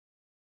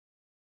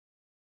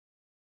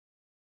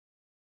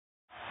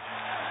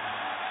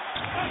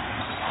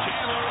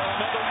Chandler,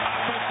 another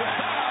offensive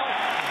foul.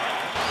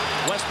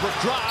 Westbrook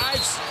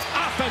drives,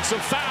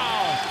 offensive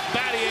foul.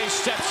 Battier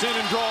steps in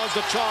and draws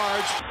the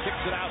charge.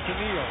 Kicks it out to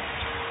Neal.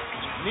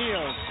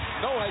 Neal,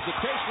 no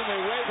hesitation,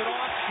 they wave it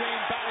off.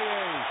 Shane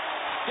Battier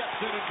steps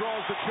in and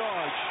draws the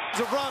charge.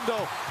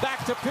 Rondo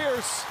back to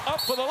Pierce, up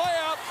for the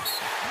layup.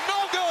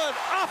 No good,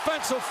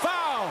 offensive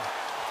foul.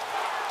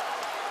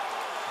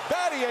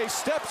 Battier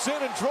steps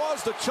in and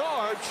draws the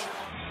charge.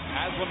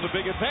 Haslam the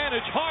big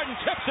advantage. Harden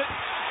tips it,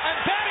 and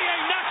Battier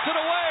knocks it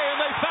away, and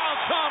they foul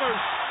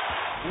Chalmers.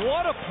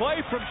 What a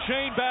play from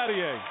Shane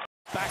Battier.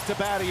 Back to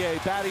Battier.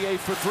 Battier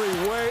for three.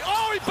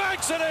 Oh, he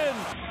banks it in.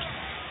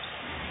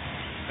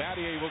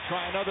 Battier will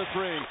try another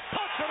three.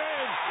 Puts it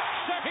in.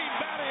 Shane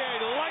Battier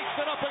lights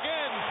it up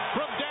again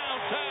from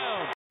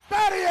downtown.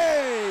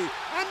 Battier,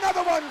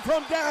 another one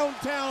from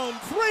downtown.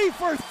 3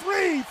 for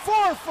 3,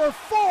 4 for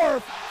 4,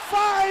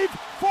 5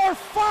 for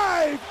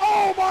 5.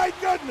 Oh my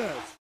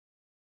goodness.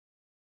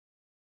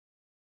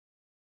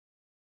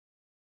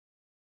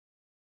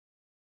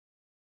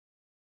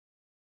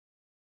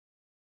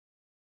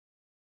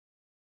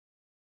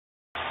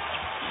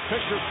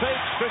 Fisher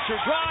fakes, Fisher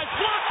drives,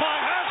 blocked by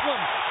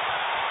Haslam.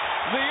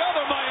 The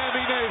other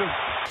Miami native.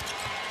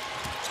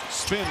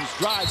 Spins,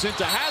 drives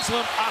into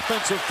Haslam,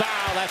 offensive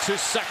foul, that's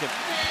his second.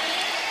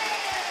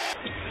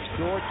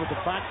 George with the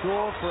back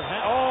door for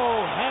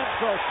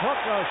Hansel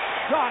took a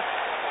shot.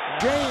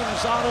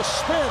 James on a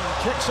spin,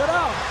 kicks it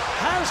out.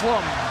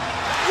 Haslam,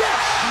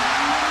 yes!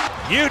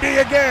 UD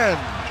again.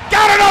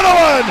 Got another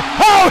one.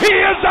 Oh, he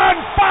is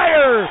on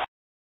fire.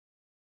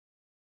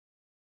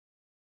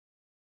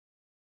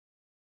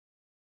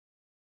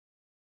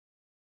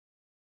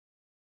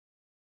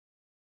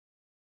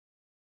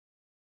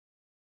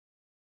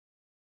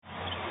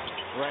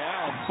 Ray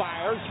Allen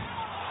fires,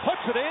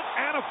 puts it in,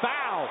 and a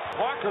foul.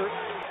 Parker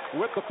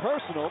with the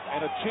personal,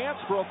 and a chance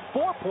for a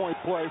 4-point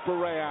play for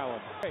Ray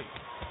Allen.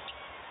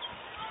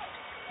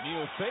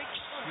 Neal fakes,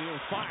 Neal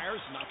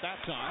fires, not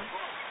that time.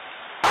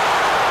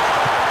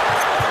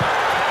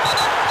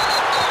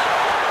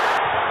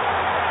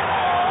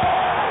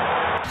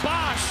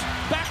 Bosh,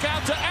 back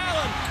out to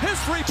Allen, his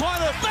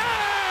three-pointer,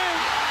 bang!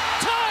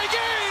 Tie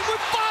game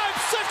with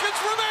 5 seconds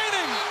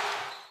remaining!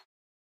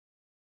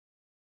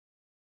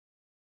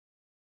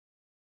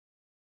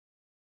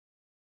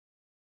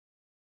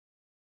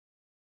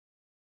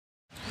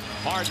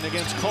 Harden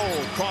against Cole.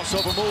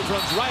 Crossover move,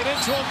 runs right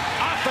into him.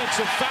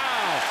 Offensive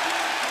foul.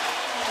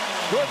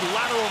 Good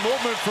lateral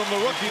movement from the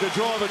rookie to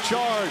draw the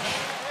charge.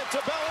 To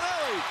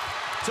Bellinelli.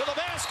 To the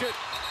basket.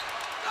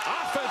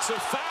 Offensive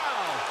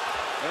foul.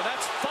 And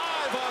that's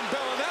 5 on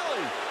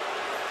Bellinelli.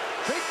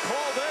 Big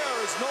call there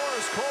as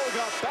Norris Cole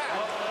got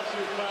back.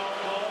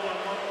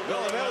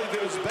 Bellinelli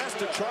did his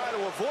best to try to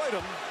avoid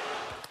him.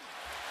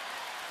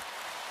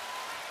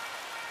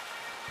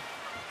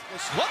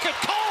 Look at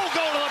Cole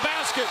go to the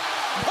basket.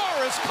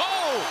 Norris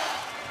Cole.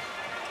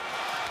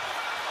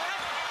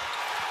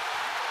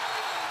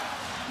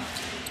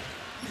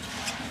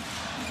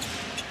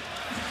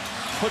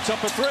 Puts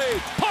up a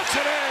three. Puts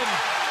it in.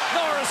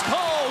 Norris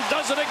Cole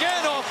does it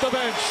again off the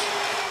bench.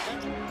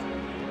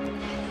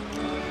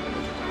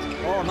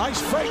 Oh,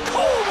 nice fake.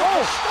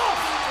 Oh, stop!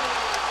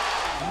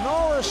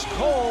 Norris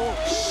Cole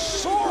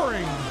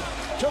soaring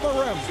to the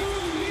rim.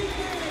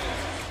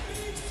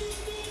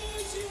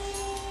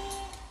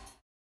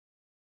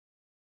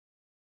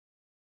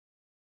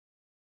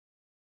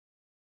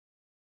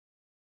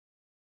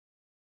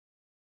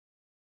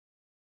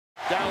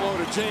 Down low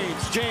to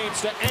James.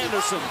 James to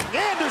Anderson.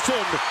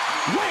 Anderson!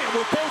 Wham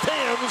with both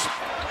hands.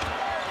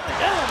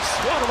 And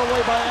swatted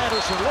away by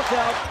Anderson. Look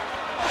out.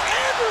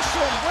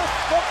 Anderson with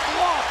the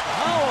block.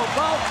 How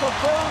about the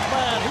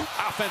Birdman?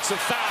 Offensive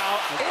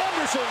foul.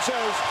 Anderson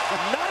says,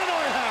 not in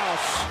our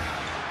house.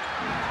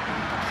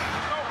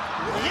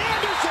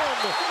 Anderson!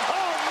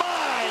 Oh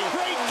my!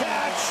 Great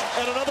catch!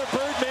 And another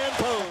Birdman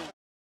pose.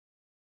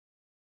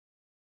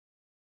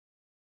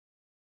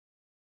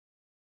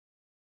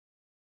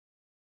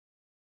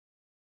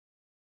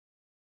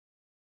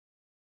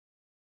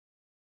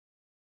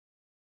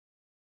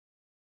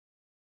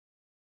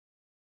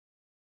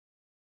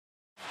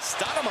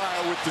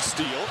 Stoudemire with the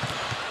steal.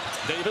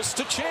 Davis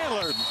to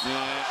Chandler.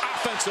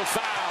 Offensive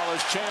foul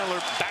as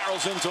Chandler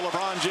barrels into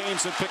LeBron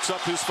James and picks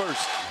up his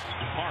first.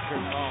 Parker,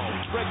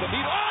 spread the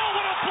needle. Oh,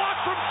 what a block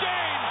from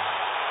James!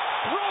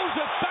 Throws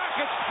it back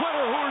at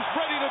Splitter, who is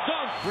ready to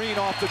dunk. Green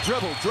off the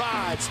dribble,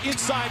 drives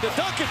inside to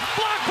Duncan.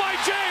 Blocked by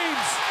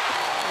James!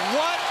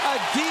 What a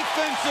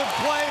defensive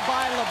play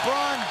by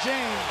LeBron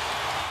James.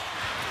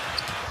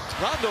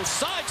 Rondo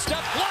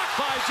sidestep, blocked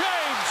by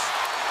James.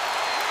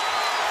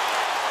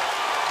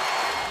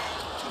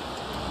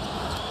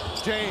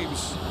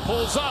 James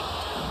pulls up,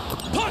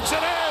 puts it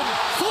in,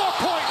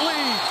 4-point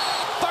lead,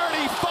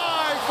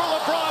 35 for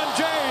LeBron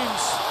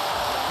James.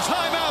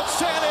 Timeout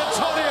San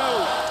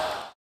Antonio.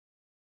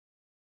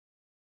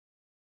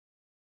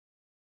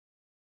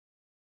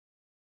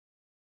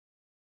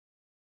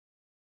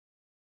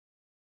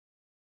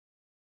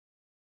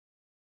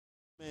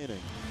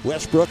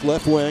 Westbrook,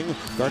 left wing,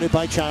 guarded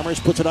by Chalmers,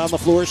 puts it on the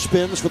floor,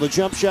 spins for the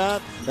jump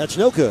shot. That's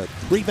no good.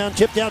 Rebound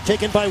tipped out,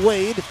 taken by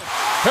Wade.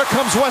 Here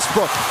comes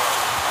Westbrook.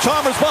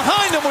 Chalmers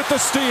behind him with the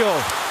steal.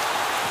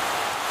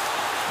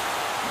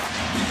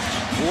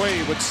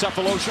 Wade with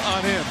Sefolosha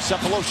on him.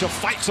 Sefolosha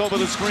fights over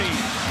the screen.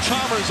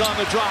 Chalmers on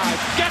the drive.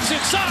 Gets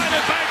inside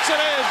and banks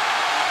it in.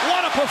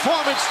 What a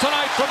performance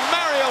tonight from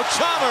Mario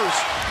Chalmers.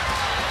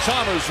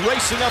 Chalmers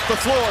racing up the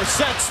floor.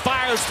 Sets,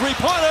 fires,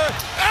 three-pointer.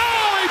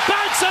 Oh, he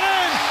banks it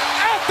in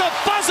at the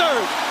buzzer.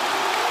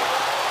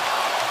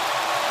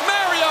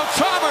 Mario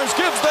Chalmers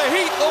gives the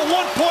Heat a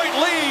 1-point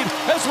lead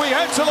as we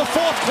head to the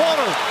fourth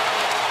quarter.